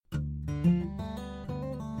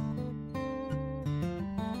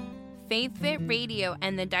Faith Fit Radio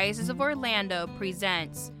and the Diocese of Orlando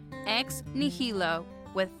presents Ex Nihilo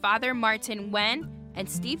with Father Martin Wen and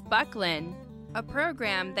Steve Buckland, a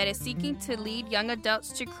program that is seeking to lead young adults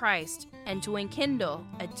to Christ and to enkindle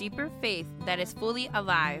a deeper faith that is fully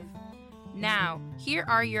alive. Now, here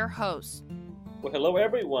are your hosts. Well, hello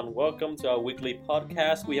everyone. Welcome to our weekly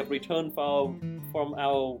podcast. We have returned from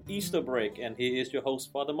our Easter break, and here is your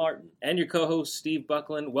host, Father Martin. And your co-host, Steve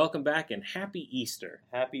Buckland. Welcome back and happy Easter.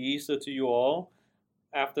 Happy Easter to you all.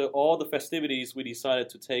 After all the festivities, we decided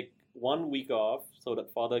to take 1 week off so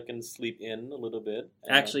that Father can sleep in a little bit.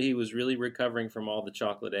 Actually, he was really recovering from all the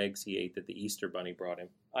chocolate eggs he ate that the Easter Bunny brought him.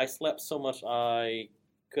 I slept so much I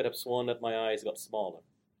could have sworn that my eyes got smaller.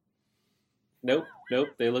 Nope,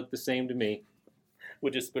 they look the same to me.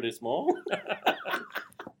 Which is pretty small.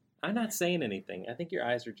 I'm not saying anything. I think your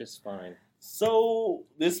eyes are just fine. So,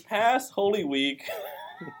 this past Holy Week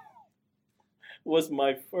was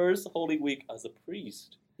my first Holy Week as a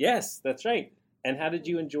priest. Yes, that's right. And how did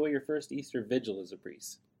you enjoy your first Easter vigil as a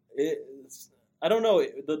priest? I don't know.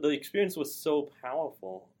 The experience was so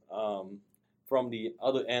powerful from the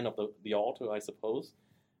other end of the altar, I suppose.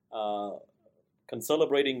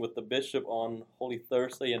 Celebrating with the bishop on Holy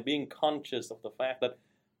Thursday and being conscious of the fact that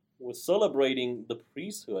we're celebrating the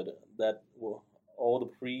priesthood that all the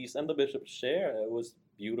priests and the bishop share. It was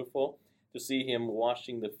beautiful to see him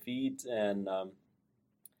washing the feet and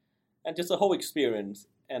just the whole experience.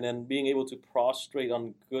 And then being able to prostrate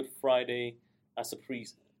on Good Friday as a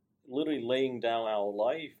priest, literally laying down our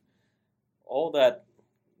life. All that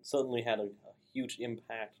certainly had a huge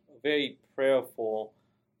impact. A very prayerful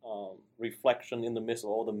reflection in the midst of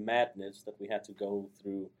all the madness that we had to go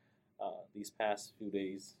through these past few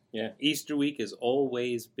days. Yeah, Easter week is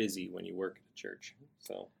always busy when you work at the church.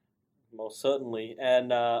 So, most certainly.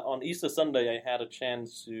 And on Easter Sunday, I had a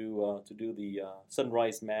chance to do the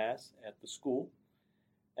sunrise mass at the school,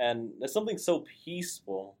 and there's something so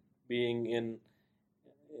peaceful being in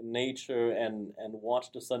nature and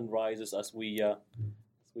watch the sunrises as we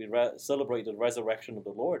celebrate the resurrection of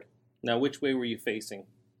the Lord. Now, which way were you facing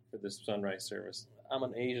for this sunrise service? I'm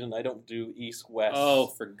an Asian. I don't do east-west. Oh,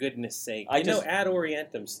 for goodness sake. I know Ad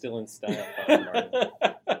Orientem still in style, Father Martin.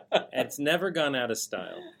 It's never gone out of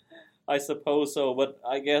style. I suppose so, but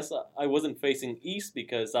I guess I wasn't facing east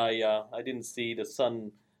because I didn't see the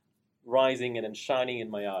sun rising and then shining in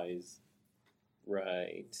my eyes.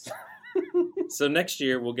 Right. So next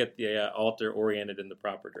year we'll get the altar oriented in the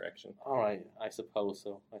proper direction. All right, I suppose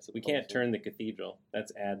so. We can't turn the cathedral.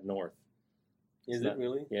 That's Ad North. Is it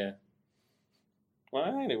really? Yeah.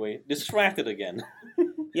 Well, anyway, distracted again.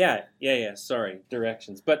 Yeah. Sorry,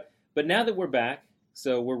 directions. But now that we're back,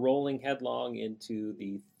 so we're rolling headlong into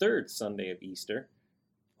the third Sunday of Easter.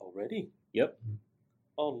 Already? Yep.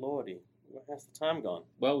 Oh, Lordy. Where has the time gone?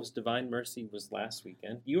 Well, it was Divine Mercy was last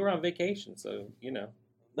weekend. You were on vacation, so, you know.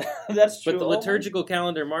 That's true. But the liturgical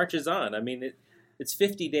calendar marches on. I mean, it's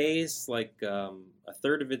 50 days, like a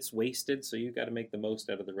third of it's wasted, so you've got to make the most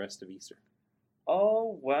out of the rest of Easter.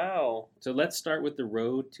 Oh, wow. So let's start with the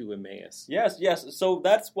road to Emmaus. Yes. So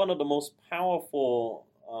that's one of the most powerful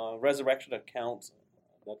resurrection accounts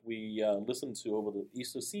that we listened to over the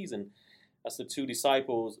Easter season, as the two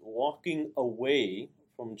disciples walking away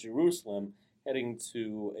from Jerusalem, heading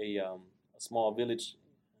to a small village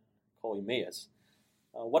called Emmaus.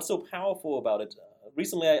 What's so powerful about it?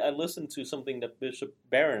 Recently, I listened to something that Bishop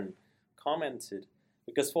Barron commented,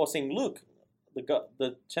 because for St. Luke,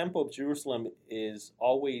 the Temple of Jerusalem is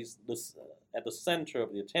always at the center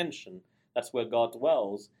of the attention. That's where God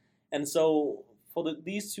dwells. And so for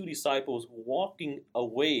these two disciples walking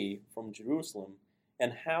away from Jerusalem,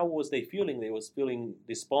 and how was they feeling? They was feeling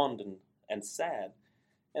despondent and sad.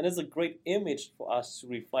 And it's a great image for us to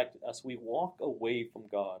reflect as we walk away from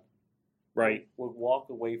God. Right. We walk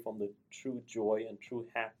away from the true joy and true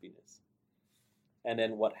happiness. And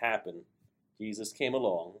then what happened? Jesus came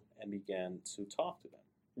along and began to talk to them.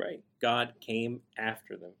 Right. God came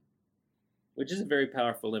after them, which is a very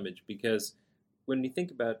powerful image, because when you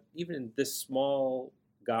think about even in this small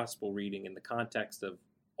gospel reading in the context of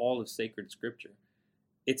all of sacred scripture,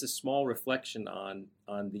 it's a small reflection on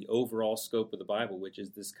the overall scope of the Bible, which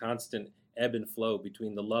is this constant ebb and flow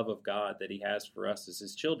between the love of God that he has for us as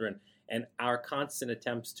his children and our constant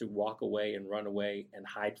attempts to walk away and run away and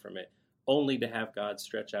hide from it, only to have God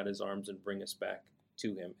stretch out his arms and bring us back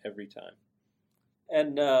to him every time.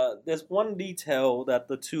 And there's one detail that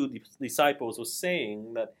the two disciples were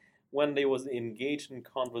saying, that when they was engaged in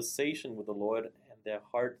conversation with the Lord and their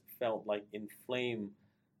heart felt like inflamed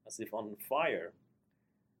as if on fire.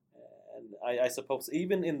 And I suppose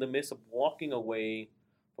even in the midst of walking away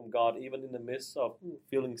from God, even in the midst of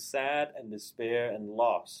feeling sad and despair and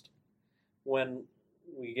lost. When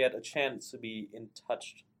we get a chance to be in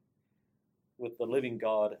touch with the living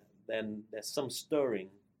God, then there's some stirring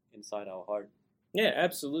inside our heart. Yeah,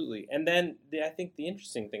 absolutely. And then I think the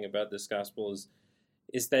interesting thing about this gospel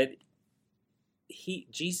is that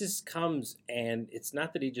Jesus comes, and it's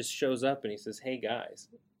not that he just shows up and he says, "Hey guys,"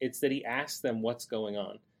 it's that he asks them what's going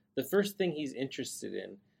on. The first thing he's interested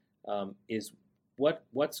in is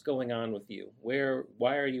what's going on with you.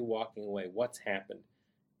 Why are you walking away? What's happened?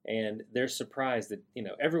 And they're surprised that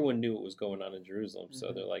everyone knew what was going on in Jerusalem. So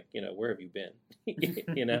Mm-hmm. they're like, where have you been?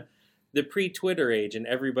 The pre-Twitter age, and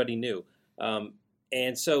everybody knew.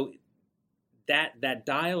 And so that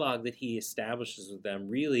dialogue that he establishes with them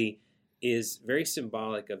really is very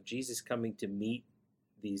symbolic of Jesus coming to meet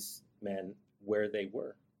these men where they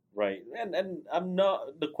were. Right, and I'm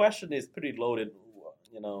not. The question is pretty loaded.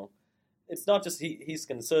 It's not just he's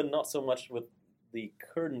concerned not so much with the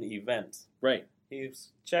current events. Right.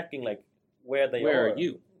 He's checking like where they Where are. are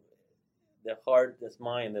you? Their heart, their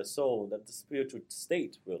mind, their soul, the spiritual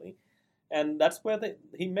state, really, and that's where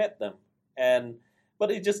he met them. But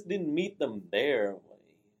he just didn't meet them there.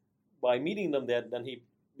 By meeting them there, then he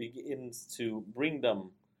begins to bring them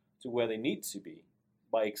to where they need to be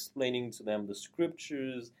by explaining to them the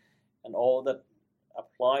scriptures and all that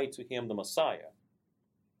apply to him, the Messiah.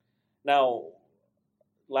 Now,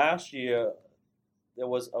 last year, there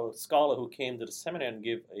was a scholar who came to the seminary and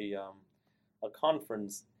gave a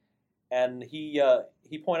conference, and he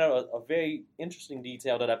pointed out a very interesting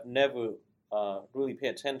detail that I've never really paid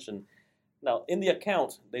attention. Now, in the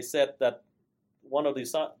account, they said that one of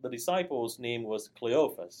the disciples' name was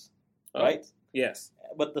Cleophas, right? Yes.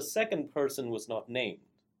 But the second person was not named.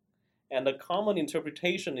 And the common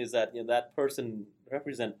interpretation is that that person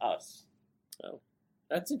represents us. Oh,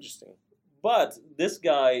 that's interesting. But this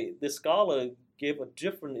scholar, gave a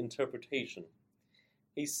different interpretation.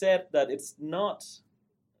 He said that it's not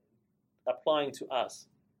applying to us,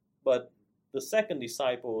 but the second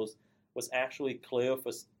disciple was actually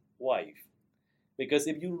Cleophas' wife. Because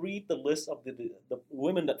if you read the list of the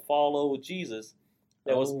women that follow Jesus,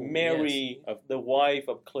 there was Mary, yes, the wife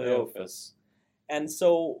of Cleophas. And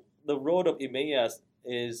so the road of Emmaus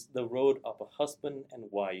is the road of a husband and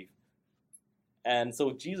wife. And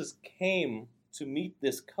so Jesus came to meet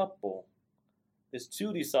this couple, these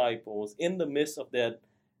two disciples, in the midst of their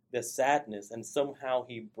sadness, and somehow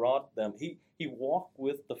he brought them, he walked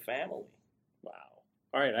with the family. Wow.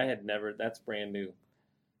 All right, that's brand new.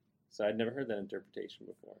 So I'd never heard that interpretation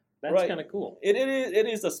before. That's Right. kind of cool. It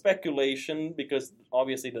is a speculation because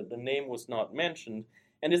obviously the name was not mentioned.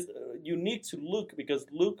 And it's unique to Luke because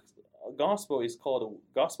Luke's gospel is called the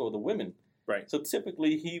Gospel of the Women. Right. So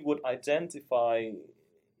typically he would identify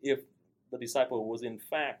if the disciple was in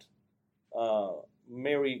fact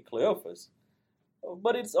Mary Cleophas.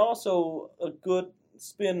 But it's also a good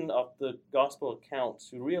spin of the gospel account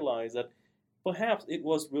to realize that perhaps it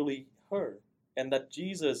was really her and that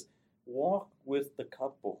Jesus walked with the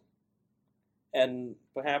couple. And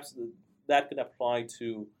perhaps that could apply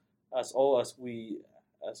to us all as we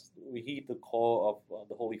heed the call of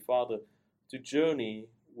the Holy Father to journey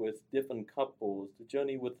with different couples, to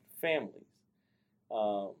journey with families,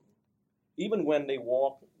 even when they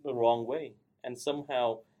walk the wrong way. And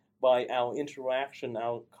somehow, by our interaction,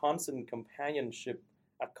 our constant companionship,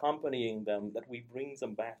 accompanying them, that we bring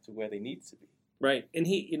them back to where they need to be. Right. And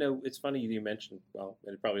it's funny you mentioned, well,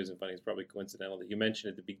 it probably isn't funny, it's probably coincidental that you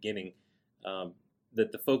mentioned at the beginning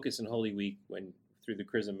that the focus in Holy Week, through the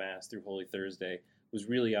Chrism Mass, through Holy Thursday, was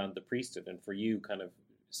really on the priesthood, and for you kind of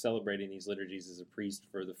celebrating these liturgies as a priest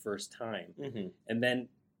for the first time. Mm-hmm. And then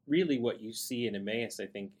really what you see in Emmaus, I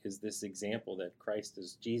think, is this example that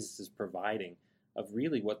Jesus is providing of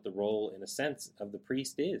really what the role, in a sense, of the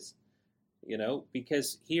priest is.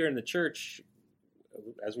 Because here in the church,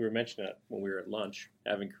 as we were mentioning when we were at lunch,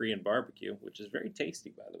 having Korean barbecue, which is very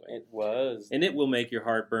tasty, by the way. It was. And it will make your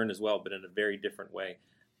heart burn as well, but in a very different way.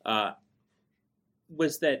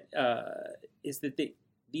 Is that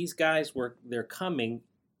these guys they're coming,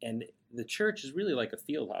 and the church is really like a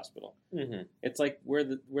field hospital. Mm-hmm. It's like where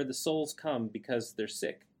the souls come because they're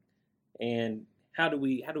sick. And how do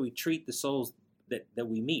we treat the souls that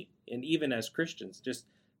we meet? And even as Christians, just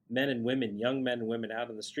men and women, young men and women out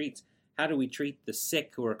in the streets, how do we treat the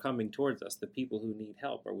sick who are coming towards us, the people who need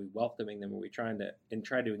help? Are we welcoming them? Are we trying to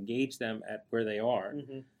engage them at where they are?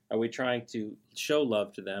 Mm-hmm. Are we trying to show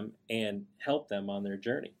love to them and help them on their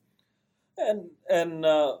journey? And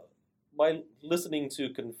by listening to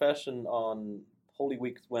confession on Holy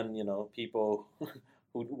Week, when people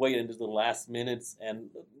who wait into the last minutes, and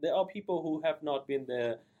there are people who have not been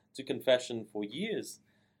there to confession for years,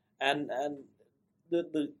 and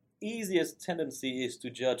the easiest tendency is to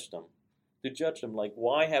judge them. Like,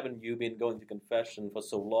 why haven't you been going to confession for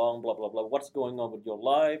so long, blah, blah, blah. What's going on with your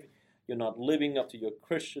life? You're not living up to your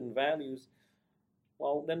Christian values.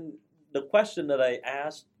 Well, then the question that I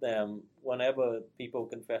ask them whenever people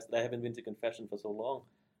confess that I haven't been to confession for so long,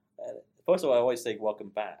 first of all, I always say, welcome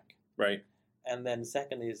back. Right. And then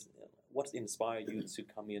second is, what's inspired you to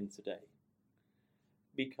come in today?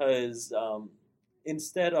 Because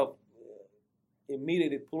instead of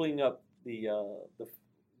immediately pulling up the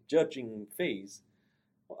judging phase,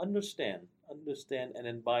 understand, and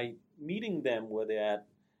then by meeting them where they're at,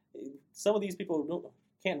 some of these people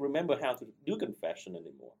can't remember how to do confession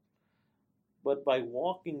anymore. But by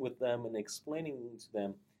walking with them and explaining to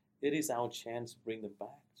them, it is our chance to bring them back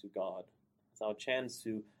to God. It's our chance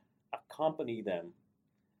to accompany them,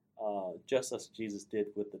 just as Jesus did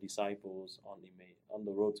with the disciples on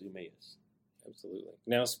the road to Emmaus. Absolutely.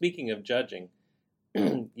 Now, speaking of judging,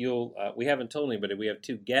 we haven't told anybody, we have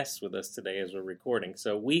two guests with us today as we're recording.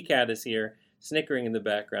 So WeCat is here, snickering in the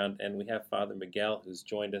background, and we have Father Miguel, who's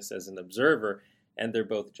joined us as an observer, and they're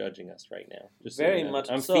both judging us right now. Just so Very you know.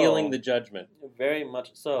 much I'm so. feeling the judgment. Very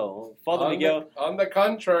much so. Father Miguel. On the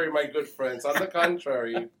contrary, my good friends, on the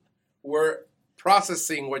contrary, we're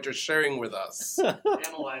processing what you're sharing with us.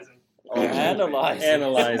 Analyzing.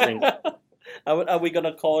 Analyzing. Are we going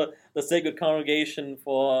to call it the Sacred Congregation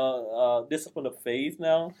for Discipline of Faith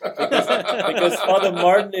now? Because Father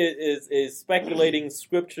Martin is speculating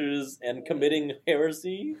scriptures and committing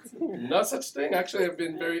heresy. No such thing. Actually, I've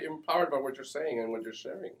been very empowered by what you're saying and what you're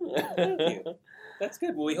sharing. Thank you. That's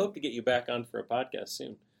good. Well, we hope to get you back on for a podcast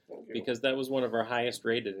soon. Thank you. Because that was one of our highest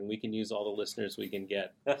rated, and we can use all the listeners we can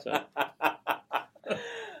get. So.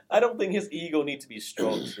 I don't think his ego needs to be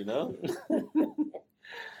stroked, you know?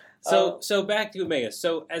 So back to Emmaus.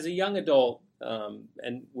 So as a young adult,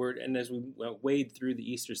 and as we wade through the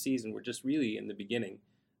Easter season, we're just really in the beginning.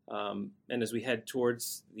 And as we head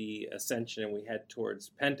towards the Ascension and we head towards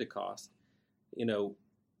Pentecost,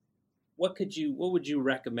 what would you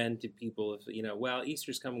recommend to people if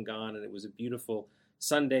Easter's come and gone and it was a beautiful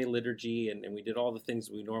Sunday liturgy and we did all the things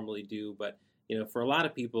we normally do, but for a lot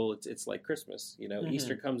of people it's like Christmas. Mm-hmm.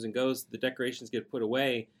 Easter comes and goes, the decorations get put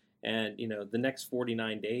away. And, the next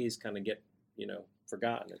 49 days kind of get,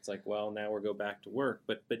 forgotten. It's like, well, now we'll go back to work.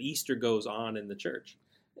 But Easter goes on in the church.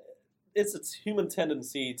 It's human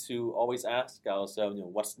tendency to always ask ourselves,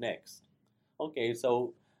 what's next? Okay,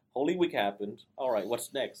 so Holy Week happened. All right,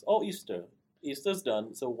 what's next? Oh, Easter. Easter's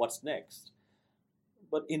done, so what's next?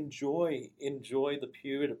 But enjoy the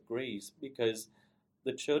period of grace, because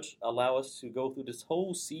the church allows us to go through this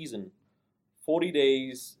whole season, 40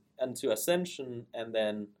 days until Ascension, and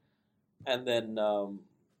then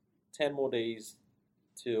 10 more days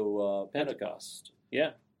to Pentecost.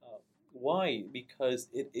 Yeah. Why? Because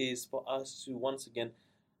it is for us to, once again,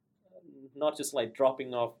 not just like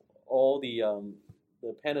dropping off all the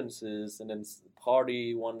penances and then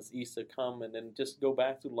party once Easter come and then just go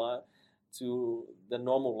back to the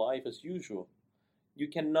normal life as usual. You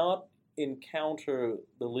cannot encounter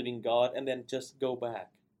the living God and then just go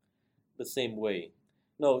back the same way.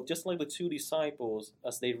 No, just like the two disciples,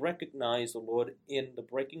 as they recognized the Lord in the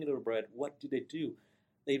breaking of the bread, what did they do?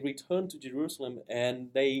 They returned to Jerusalem and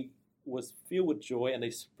they was filled with joy and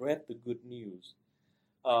they spread the good news.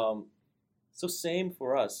 So same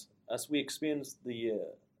for us as we experience the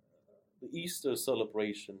Easter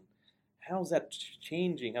celebration. How's that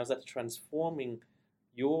changing? How's that transforming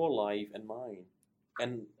your life and mine?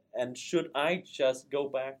 And should I just go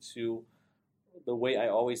back to the way I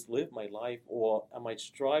always live my life, or am I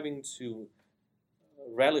striving to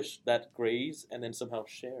relish that grace and then somehow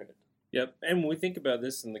share it? Yep. And when we think about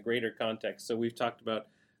this in the greater context, so we've talked about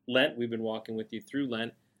Lent. We've been walking with you through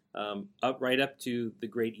Lent, right up to the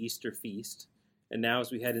great Easter feast. And now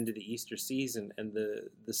as we head into the Easter season and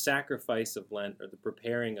the sacrifice of Lent, or the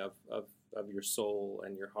preparing of your soul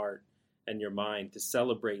and your heart and your mind to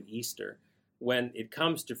celebrate Easter, when it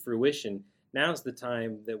comes to fruition, now's the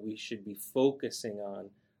time that we should be focusing on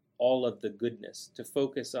all of the goodness, to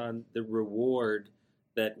focus on the reward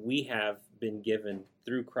that we have been given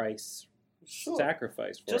through Christ's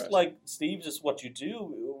sacrifice for us. Just like, Steve, just what you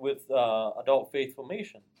do with adult faith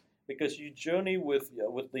formation. Because you journey with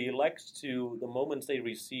the elect to the moments they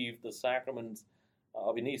receive the sacraments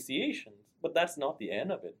of initiation. But that's not the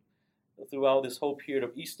end of it. Throughout this whole period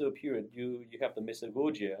of Easter period, you have the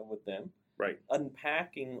Misericórdia with them. Right.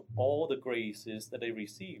 Unpacking all the graces that they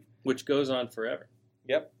receive. Which goes on forever.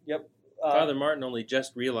 Yep. Father Martin only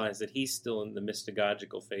just realized that he's still in the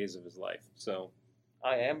mystagogical phase of his life. So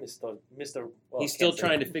I am Mr. Well, he's still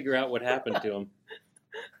trying to figure out what happened to him.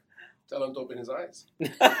 Tell him to open his eyes.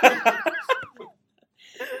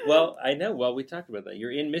 Well, I know. Well, we talked about that.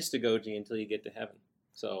 You're in mystagogy until you get to heaven.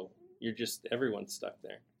 So everyone's stuck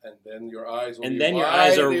there. And then your eyes will And be then your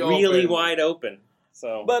eyes are widely really open. wide open.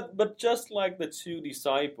 So, But just like the two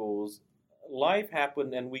disciples, life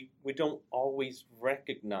happened and we don't always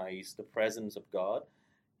recognize the presence of God,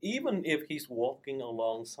 even if He's walking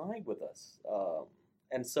alongside with us.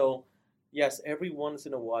 And so, yes, every once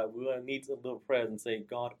in a while we need a little prayer and say,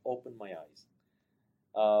 God, open my eyes.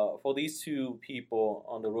 For these two people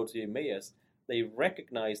on the road to Emmaus, they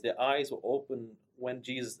recognized their eyes were open when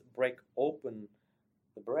Jesus broke open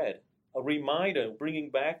the bread. A reminder, bringing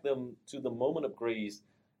back them to the moment of grace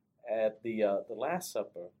at the Last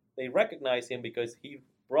Supper. They recognized Him because He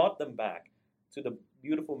brought them back to the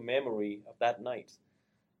beautiful memory of that night.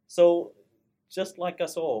 So, just like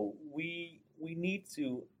us all, we need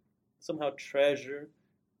to somehow treasure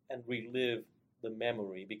and relive the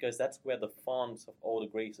memory, because that's where the fonts of all the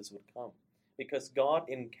graces would come. Because God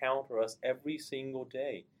encounters us every single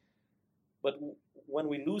day. But when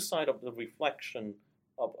we lose sight of the reflection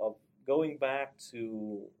of going back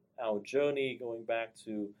to our journey, going back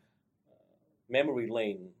to memory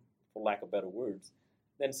lane, for lack of better words,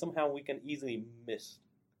 then somehow we can easily miss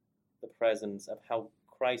the presence of how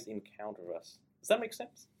Christ encounters us. Does that make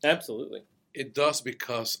sense? absolutely. It does,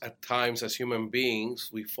 because at times as human beings,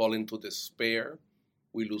 we fall into despair,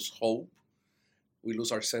 we lose hope, we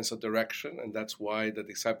lose our sense of direction, and that's why the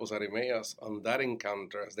disciples at Emmaus, on that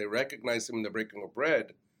encounter, as they recognized Him in the breaking of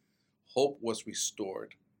bread, hope was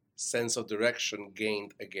restored, sense of direction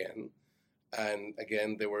gained again, and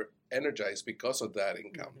again they were energized because of that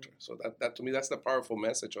encounter. So that to me, that's the powerful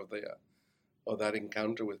message of that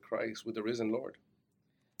encounter with Christ, with the risen Lord.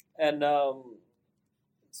 And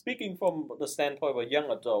speaking from the standpoint of a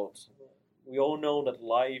young adult, we all know that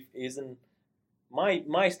life isn't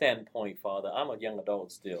my standpoint, Father. I'm a young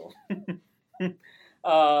adult still.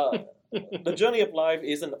 The journey of life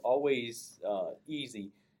isn't always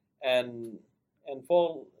easy, and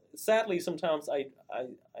for sadly sometimes I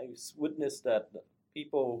witness that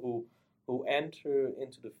people who enter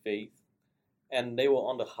into the faith and they were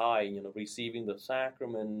on the high, receiving the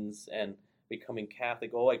sacraments and becoming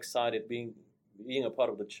Catholic, all excited, being a part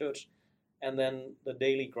of the church, and then the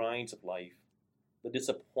daily grinds of life, the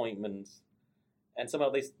disappointments, and somehow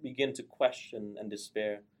they begin to question and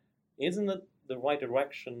despair. Isn't it the right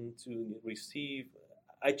direction to receive?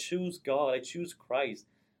 I choose God, I choose Christ.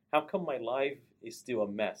 How come my life is still a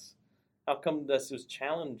mess? How come there's those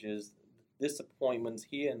challenges, disappointments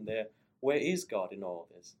here and there? Where is God in all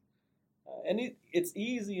this? And it's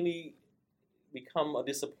easily become a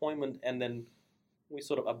disappointment, and then we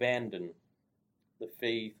sort of abandon the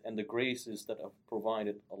faith and the graces that are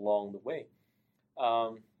provided along the way.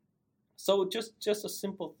 So just a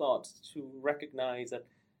simple thought to recognize that,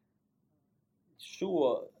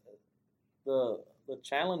 sure, the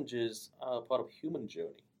challenges are part of human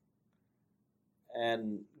journey.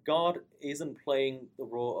 And God isn't playing the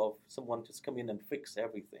role of someone just come in and fix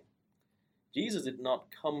everything. Jesus did not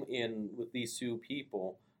come in with these two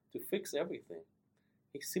people to fix everything.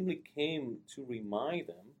 He simply came to remind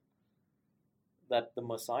them that the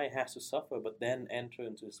Messiah has to suffer, but then enter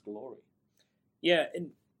into His glory. Yeah, and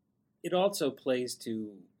it also plays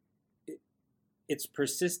to its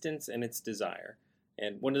persistence and its desire.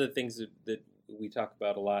 And one of the things that we talk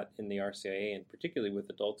about a lot in the RCIA, and particularly with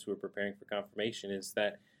adults who are preparing for confirmation, is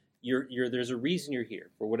that there's a reason you're here,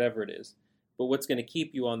 for whatever it is. But what's going to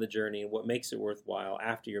keep you on the journey and what makes it worthwhile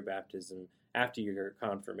after your baptism, after your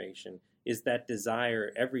confirmation, is that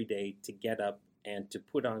desire every day to get up and to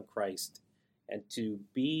put on Christ and to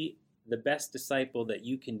be the best disciple that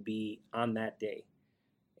you can be on that day.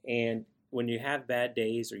 And when you have bad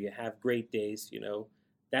days or you have great days,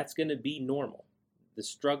 that's going to be normal. The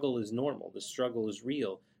struggle is normal. The struggle is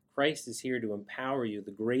real. Christ is here to empower you.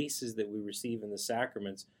 The graces that we receive in the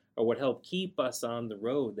sacraments are what help keep us on the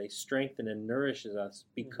road. They strengthen and nourish us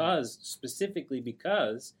specifically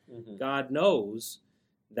because God knows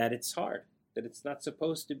that it's hard, that it's not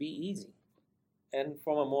supposed to be easy. And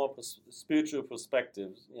from a more spiritual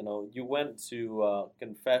perspective, you went to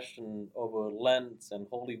confession over Lent and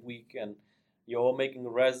Holy Week, and you're all making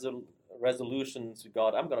resolutions to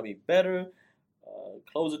God. I'm going to be better,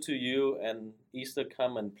 closer to you, and Easter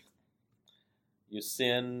come and you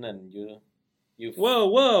sin and you.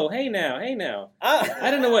 Whoa, hey now.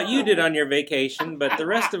 I don't know what you did on your vacation, but the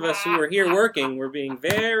rest of us who are here working were being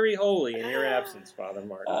very holy in your absence, Father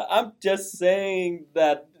Martin. I'm just saying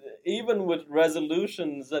that even with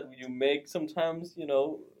resolutions that you make, sometimes,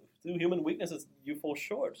 through human weaknesses, you fall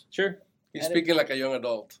short. Sure. He's speaking like a young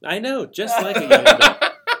adult. I know, just like a young adult.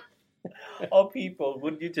 Oh, people,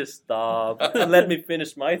 would you just stop and let me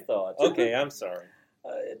finish my thought? Okay, I'm sorry.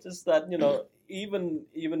 It's just that,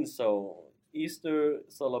 even so, Easter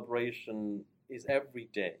celebration is every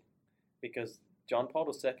day, because John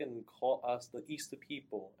Paul II called us the Easter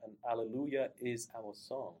people, and Alleluia is our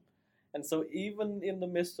song. And so even in the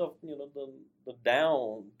midst of, the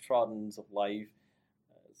downtrodden of life,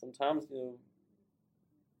 sometimes,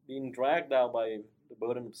 being dragged out by the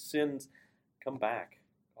burden of sins, come back.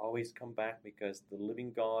 Always come back, because the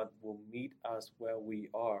living God will meet us where we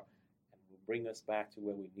are and will bring us back to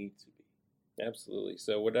where we need to be. Absolutely.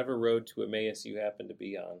 So whatever road to Emmaus you happen to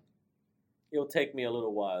be on. It'll take me a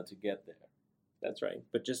little while to get there. That's right.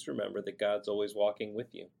 But just remember that God's always walking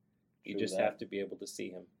with you. You just have to be able to see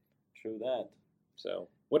him. True that. So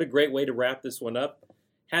what a great way to wrap this one up.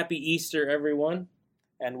 Happy Easter, everyone.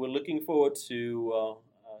 And we're looking forward to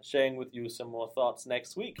sharing with you some more thoughts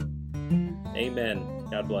next week. Amen.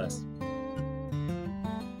 God bless.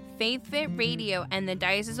 Faith Fit Radio and the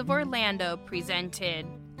Diocese of Orlando presented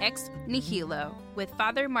Ex Nihilo with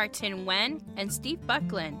Father Martin Wen and Steve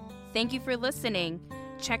Buckland. Thank you for listening.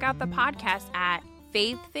 Check out the podcast at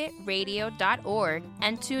faithfitradio.org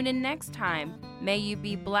and tune in next time. May you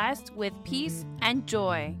be blessed with peace and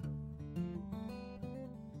joy.